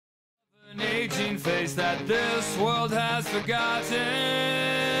aging face that this world has forgotten.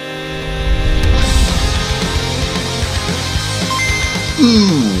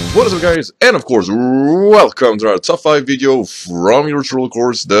 What is up, guys? And of course, welcome to our top 5 video from your troll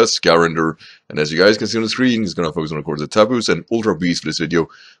course, the Skyrander. And as you guys can see on the screen, it's gonna focus on, of course, the TAPUs and Ultra Beasts for this video,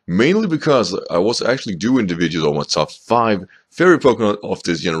 mainly because I was actually doing the videos on my top 5 favorite Pokemon of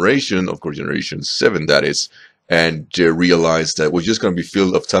this generation, of course, Generation 7 that is, and realized that we're just gonna be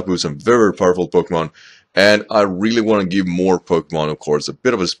filled of TAPUs and very powerful Pokemon. And I really want to give more Pokemon, of course, a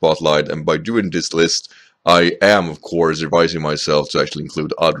bit of a spotlight, and by doing this list, I am, of course, revising myself to actually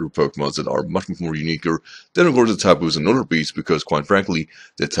include other Pokemon that are much more uniquer than, of course, the TAPUs and Ultra Beasts, because, quite frankly,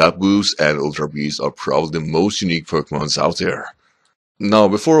 the TAPUs and Ultra Beasts are probably the most unique Pokemons out there. Now,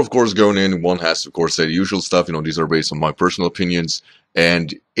 before, of course, going in, one has to, of course, say the usual stuff. You know, these are based on my personal opinions,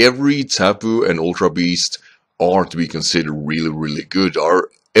 and every TAPU and Ultra Beast are to be considered really good.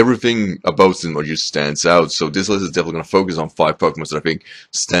 Everything about them just stands out. So this list is definitely going to focus on 5 Pokemon that I think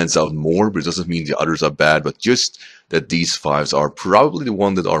stands out more, but it doesn't mean the others are bad, but just that these 5 are probably the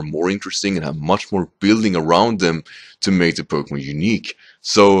ones that are more interesting and have much more building around them to make the Pokemon unique.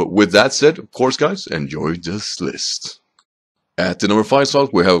 So with that said, of course, guys, enjoy this list. At the number 5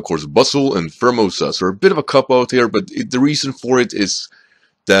 slot, we have, of course, Buzzwole and Pheromosa. So a bit of a cop-out here, but the reason for it is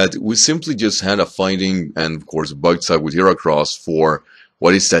that we simply just had a fighting and, of course, bug type with Heracross for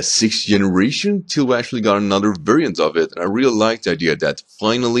what is that, 6th generation, till we actually got another variant of it. And I really like the idea that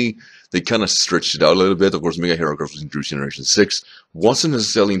finally they kind of stretched it out a little bit. Of course, Mega Heracross was introduced in Generation 6, wasn't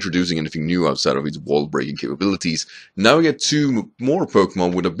necessarily introducing anything new outside of its wall-breaking capabilities. Now we get 2 more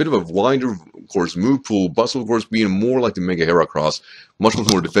Pokemon with a bit of a wider, of course, move pool. Buzzwole, of course, being more like the Mega Heracross, much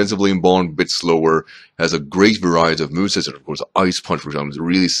more defensively inbound, a bit slower, has a great variety of movesets. And of course, Ice Punch, for example, is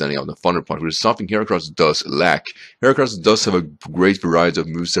really standing out. The Thunder Punch, which is something Heracross does lack. Heracross does have a great variety of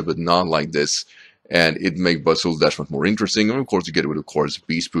moveset, but not like this. And it makes Buzzwole that much more interesting. And of course, you get it with, of course,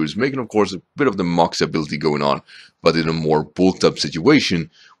 Beast Boost, making, of course, a bit of the Mox ability going on, but in a more bulked up situation.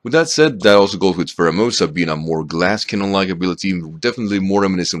 With that said, that also goes with Pheromosa being a more glass cannon-like ability, definitely more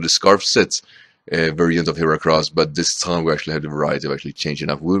reminiscent of the Scarf set variant of Heracross, but this time we actually have the variety of actually changing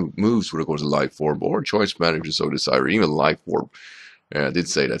up moves with, of course, a Life Orb or Choice Band if you so desire, even Life Orb. I did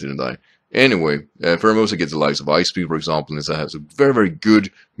say that, didn't I? Anyway, Pheromosa gets the likes of Ice Beam, for example, and it has a very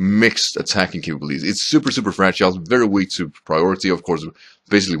good mixed attacking capabilities. It's super fragile, very weak to priority, of course,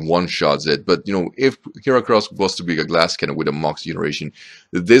 basically one-shots it. But, you know, if Heracross was to be a glass cannon with a Mox generation,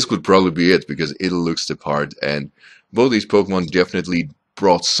 this could probably be it, because it looks the part, and both these Pokemon definitely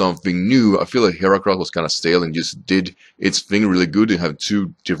brought something new. I feel like Heracross was kind of stale and just did its thing really good. They have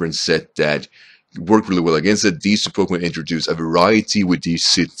 2 different sets that work really well against it. These 2 Pokemon introduce a variety with these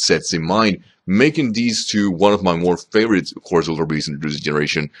sets in mind, making these 2 one of my more favorite, of course, Ultra Beasts introduced this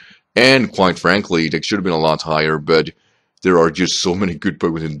generation. And quite frankly, they should have been a lot higher, but there are just so many good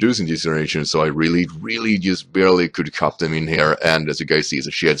Pokemon introduced in this generation, so I really just barely could cup them in here. And as you guys see, it's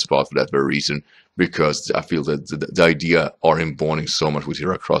a shared spot for that very reason, because I feel that the idea are embodying so much with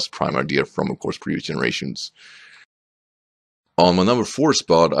Heracross prime idea from, of course, previous generations. On my number 4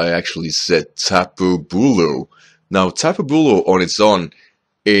 spot, I actually set TAPU. Now, TAPU on its own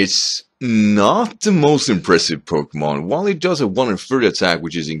is not the most impressive Pokemon. While it does a 130 attack,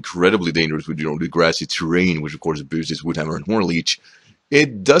 which is incredibly dangerous with, you know, the grassy terrain, which of course boosts its Woodhammer and Horn Leech,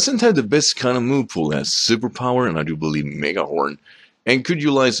 it doesn't have the best kind of move pool. It has Superpower and I do believe Mega Horn, and could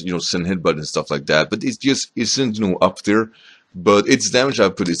utilize, you know, Send Headbutt and stuff like that, but it just isn't, you know, up there. But its damage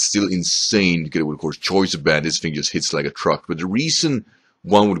output is still insane. You get it with, of course, Choice Band. This thing just hits like a truck. But the reason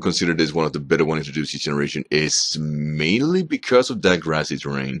one would consider this one of the better ones introduced this generation is mainly because of that grassy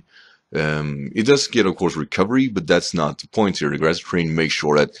terrain. It does get, of course, recovery, but that's not the point here. The grassy terrain makes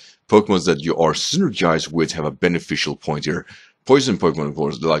sure that Pokemon that you are synergized with have a beneficial point here. Poison Pokemon, of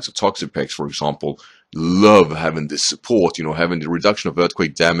course, the likes of Toxapex, for example, love having this support. You know, having the reduction of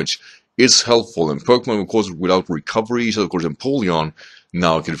earthquake damage is helpful, and Pokemon, of course, without recovery, so of course Empoleon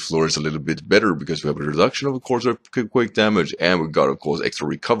now can flourish a little bit better because we have a reduction of course, earthquake damage, and we've got, of course, extra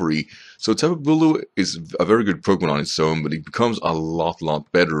recovery. So TAPU is a very good Pokemon on its own, but it becomes a lot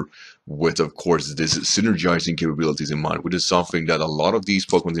better with, of course, this synergizing capabilities in mind, which is something that a lot of these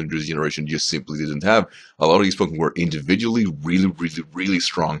Pokemon in this generation just simply didn't have. A lot of these Pokemon were individually really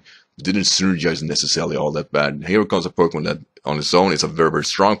strong, didn't synergize necessarily all that bad. Here comes a Pokemon that on its own is a very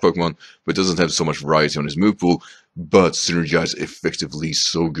strong Pokemon, but doesn't have so much variety on his move pool, but synergize effectively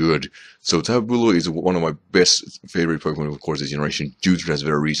so good. So TAPU is one of my best favorite Pokemon, of course, this generation, due to that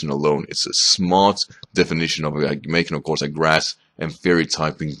very reason alone. It's a smart definition of like, making, of course, a grass and fairy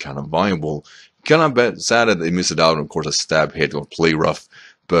typing kind of viable. Kind of sad that they missed it out on, of course, a stab hit or play rough,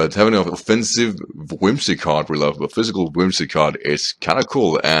 But having an offensive Whimsicott, a physical Whimsicott, is kind of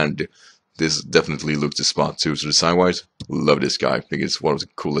cool, and this definitely looks the spot too. So design-wise, love this guy. I think it's one of the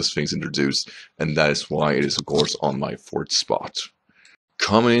coolest things introduced, and that is why it is, of course, on my 4th spot.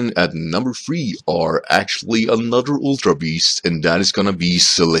 Coming in at number 3 are actually another Ultra Beast, and that is gonna be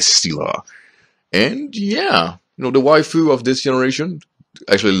Celesteela. And yeah, you know, the waifu of this generation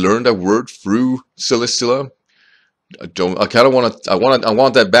actually learned that word through Celesteela. I kind of want to. I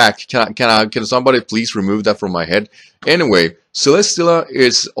want that back. Can somebody please remove that from my head? Anyway, Celesteela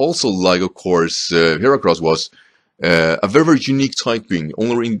is also like, of course, Heracross was a very, very unique typing.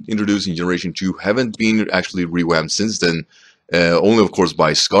 Only introduced in Generation 2. Haven't been actually revamped since then. Only, of course,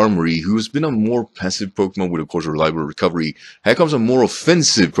 by Skarmory, who's been a more passive Pokemon with, of course, reliable recovery. Here comes a more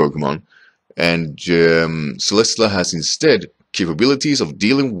offensive Pokemon, and Celesteela has instead capabilities of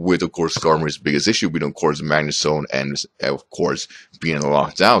dealing with, of course, Skarmory's biggest issue, with, of course, Magnezone and, of course, being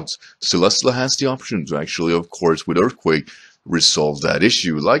locked out. Celesteela has the option to actually, of course, with Earthquake, resolve that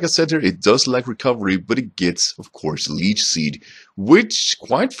issue. Like I said here, it does lack recovery, but it gets, of course, Leech Seed, which,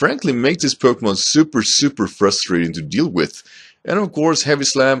 quite frankly, makes this Pokemon super, super frustrating to deal with. And, of course, Heavy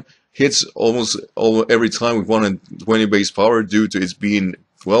Slam hits almost every time with 120 base power due to its being,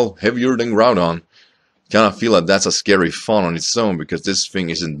 well, heavier than Groudon. Kind of feel like that's a scary fun on its own, because this thing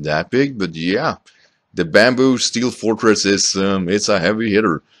isn't that big, but yeah, the Bamboo Steel Fortress is it's a heavy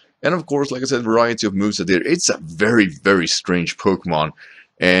hitter. And of course, like I said, variety of moves are there. It's a very, very strange Pokemon,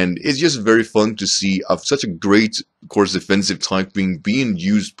 and it's just very fun to see of such a great, of course, defensive typing being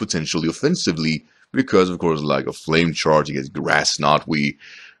used potentially offensively, because of course, like a Flame Charge, you get Grass Knot, we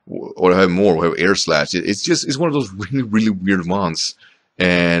have Air Slash. It's one of those really, really weird mons.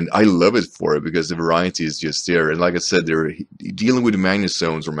 And I love it for it, because the variety is just there. And like I said, they're dealing with the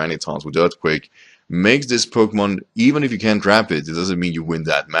Magnezones or Magnetons with Earthquake makes this Pokemon, even if you can't trap it, it doesn't mean you win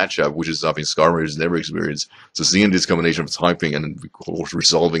that matchup, which is something Skarmory has never experienced. So seeing this combination of typing and, of course,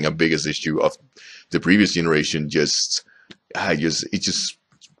 resolving a biggest issue of the previous generation it just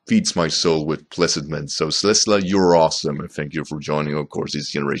feeds my soul with pleasantment. So Celesteela, you're awesome, and thank you for joining, of course,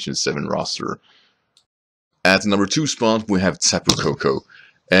 this Generation 7 roster. At number 2 spot, we have Tapu Koko.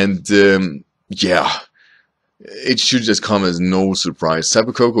 And, yeah, it should just come as no surprise.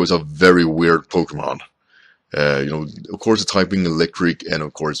 Tapu Koko is a very weird Pokemon. You know, of course, typing electric, and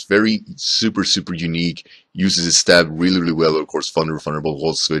of course, very super, super unique. Uses its stab really, really well. Of course, Thunderbolt,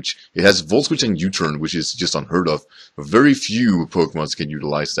 Volt Switch. It has Volt Switch and U-Turn, which is just unheard of. Very few Pokemon can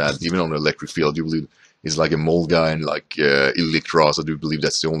utilize that, even on the electric field. I do believe it's like a Molga and like Electros. I do believe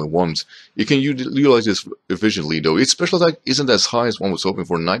that's the only ones. You can utilize this efficiently, though. Its special attack isn't as high as one was hoping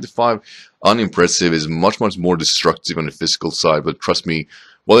for. 95, unimpressive, is much, much more destructive on the physical side. But trust me,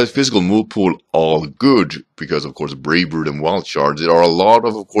 while its physical move pool all good, because of course Brave Bird and Wild Charge, there are a lot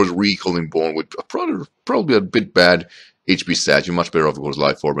of course, Recall Inborn with probably a bit bad HP stats. You're much better off, of course,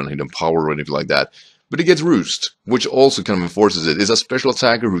 Life Orb and Hidden Power or anything like that. But it gets Roost, which also kind of enforces it. It's a special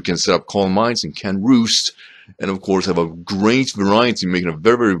attacker who can set up Calm Minds and can Roost, and of course have a great variety, making a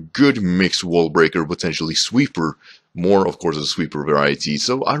very, very good mixed Wall Breaker, potentially Sweeper. More, of course, a Sweeper variety.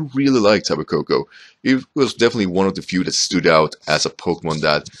 So I really like Tapu Koko. It was definitely one of the few that stood out as a Pokemon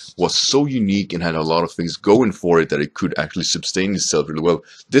that was so unique and had a lot of things going for it that it could actually sustain itself really well.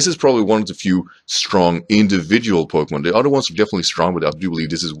 This is probably one of the few strong individual Pokemon. The other ones are definitely strong, but I do believe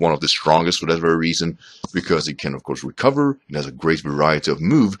this is one of the strongest for that very reason, because it can, of course, recover. It has a great variety of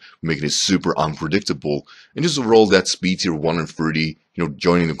move, making it super unpredictable. And just overall, that speed tier 130, you know,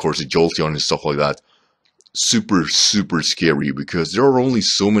 joining, of course, the Jolteon and stuff like that, super, super scary, because there are only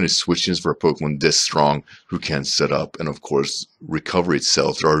so many switches for a Pokemon this strong who can set up and, of course, recover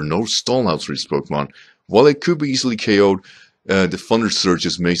itself. There are no stallouts for this Pokemon. While it could be easily KO'd, the Thunder Surge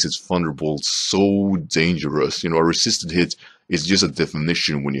just makes its Thunderbolt so dangerous. You know, a resisted hit is just a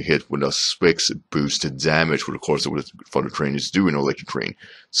definition when you hit with a Specs boosted damage, which, of course, what Thunder Train is doing, or Electric Train.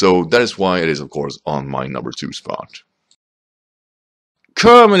 So that is why it is, of course, on my number 2 spot.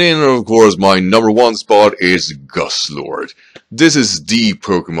 Coming in, of course, my number 1 spot is Guzzlord. This is the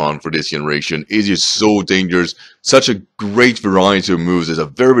Pokemon for this generation. It is so dangerous, such a great variety of moves. It's a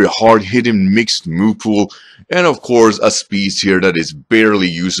very, very hard-hitting mixed move pool, and of course, a speed tier that is barely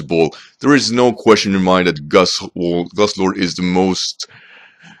usable. There is no question in mind that Guzzlord is the most...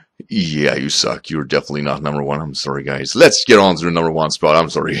 Yeah, you suck. You're definitely not number 1. I'm sorry, guys. Let's get on to the number 1 spot. I'm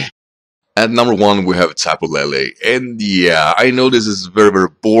sorry. At number 1, we have Tapu Lele. And yeah, I know this is very, very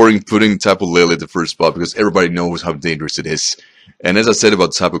boring putting Tapu Lele at the first spot, because everybody knows how dangerous it is. And as I said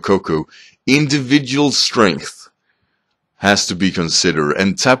about Tapu Koko, individual strength has to be considered.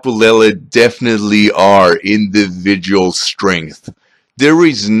 And Tapu Lele definitely are individual strength. there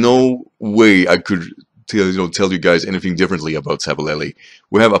is no way I could tell you guys anything differently about Tapu Lele.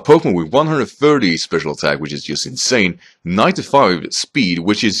 We have a Pokemon with 130 special attack, which is just insane, 95 speed,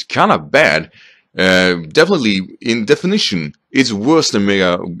 which is kind of bad. Definitely, in definition, it's worse than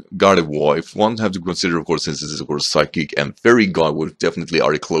Mega Gardevoir. If one have to consider, of course, since this is, of course, Psychic and Fairy Gardevoir definitely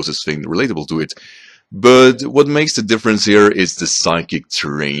are the closest thing relatable to it. But what makes the difference here is the Psychic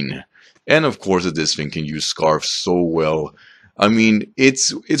terrain. And, of course, that this thing can use Scarf so well. I mean,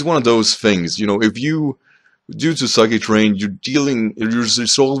 it's one of those things, if you, due to Psychic terrain, you're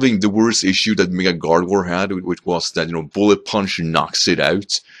solving the worst issue that Mega Gardevoir had, which was that, Bullet Punch knocks it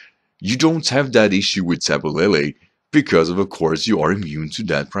out. You don't have that issue with Tapu Lele because of course, you are immune to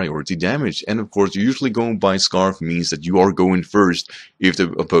that priority damage. And of course, usually going by Scarf means that you are going first if the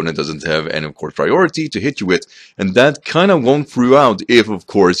opponent doesn't have any, of course, priority to hit you with. And that kind of won't throughout if, of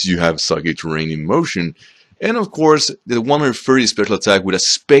course, you have Psychic terrain in motion. And of course, the 130 special attack with a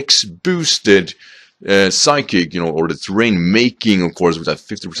specs boosted Psychic, or the terrain making, of course, with that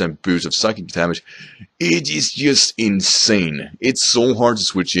 50% boost of Psychic damage, it is just insane. It's so hard to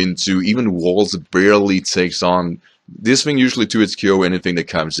switch into, even walls barely takes on. This thing usually 2-hits KO anything that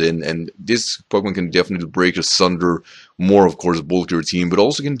comes in, and this Pokemon can definitely break asunder more, of course, bulkier team, but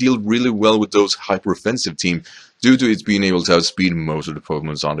also can deal really well with those hyper-offensive team due to its being able to outspeed most of the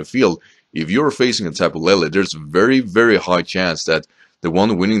Pokemons on the field. If you're facing a Tapu Lele, there's a very, very high chance that the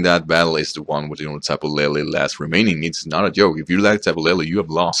one winning that battle is the one with Tapu Lele last remaining. It's not a joke. If you lack Tapu Lele, you have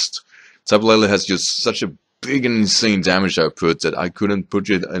lost. Tapu Lele has just such a big and insane damage output that I couldn't put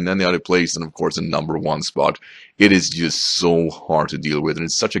it in any other place than, of course, the #1 spot. It is just so hard to deal with, and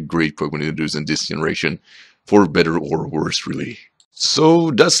it's such a great Pokemon to introduce in this generation, for better or worse, really.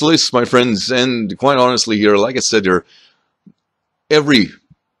 So that's the list, my friends, and quite honestly here, like I said there, every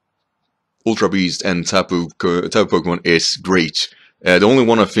Ultra Beast and Tapu Pokemon is great. The only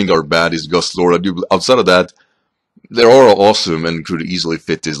one I think are bad is Gustlord. Outside of that, they are all awesome and could easily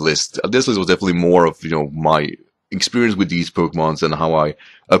fit this list. This list was definitely more of, my experience with these Pokemons and how I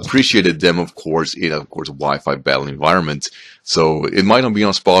appreciated them, of course, in, of course, a Wi-Fi battle environment. So it might not be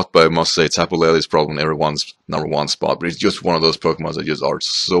on spot, but I must say Tapu Lele is probably everyone's #1 spot, but it's just one of those Pokemons that just are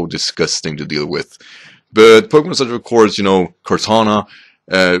so disgusting to deal with. But Pokemon such, of course, Cortana,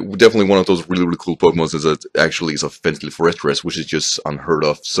 definitely one of those really, really cool Pokemon that actually is offensively fortress, which is just unheard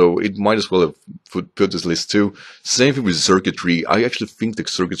of. So it might as well have put this list too. Same thing with Circuitry. I actually think the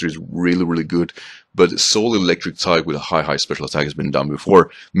Circuitry is really, really good, but Soul Electric type with a high special attack has been done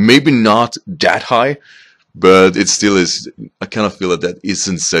before. Maybe not that high, but it still is. I kind of feel that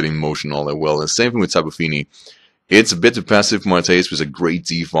isn't set in motion all that well. And same thing with Tapu Fini. It's a bit too passive for my taste, it's a great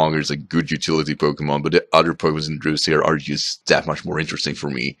defogger, it's a good utility Pokemon, but the other Pokemon introduced here are just that much more interesting for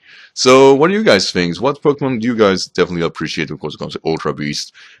me. So, what do you guys think? What Pokemon do you guys definitely appreciate, of course, when it comes to Ultra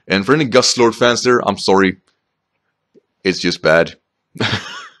Beast? And for any Gustlord fans there, I'm sorry. It's just bad.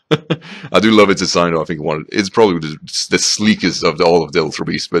 I do love its design, though. I think it's probably the sleekest of all of the Ultra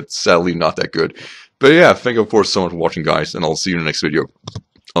Beasts, but sadly not that good. But yeah, thank you, of course, so much for watching, guys, and I'll see you in the next video.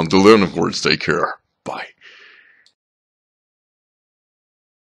 Until then, of course, take care. Bye.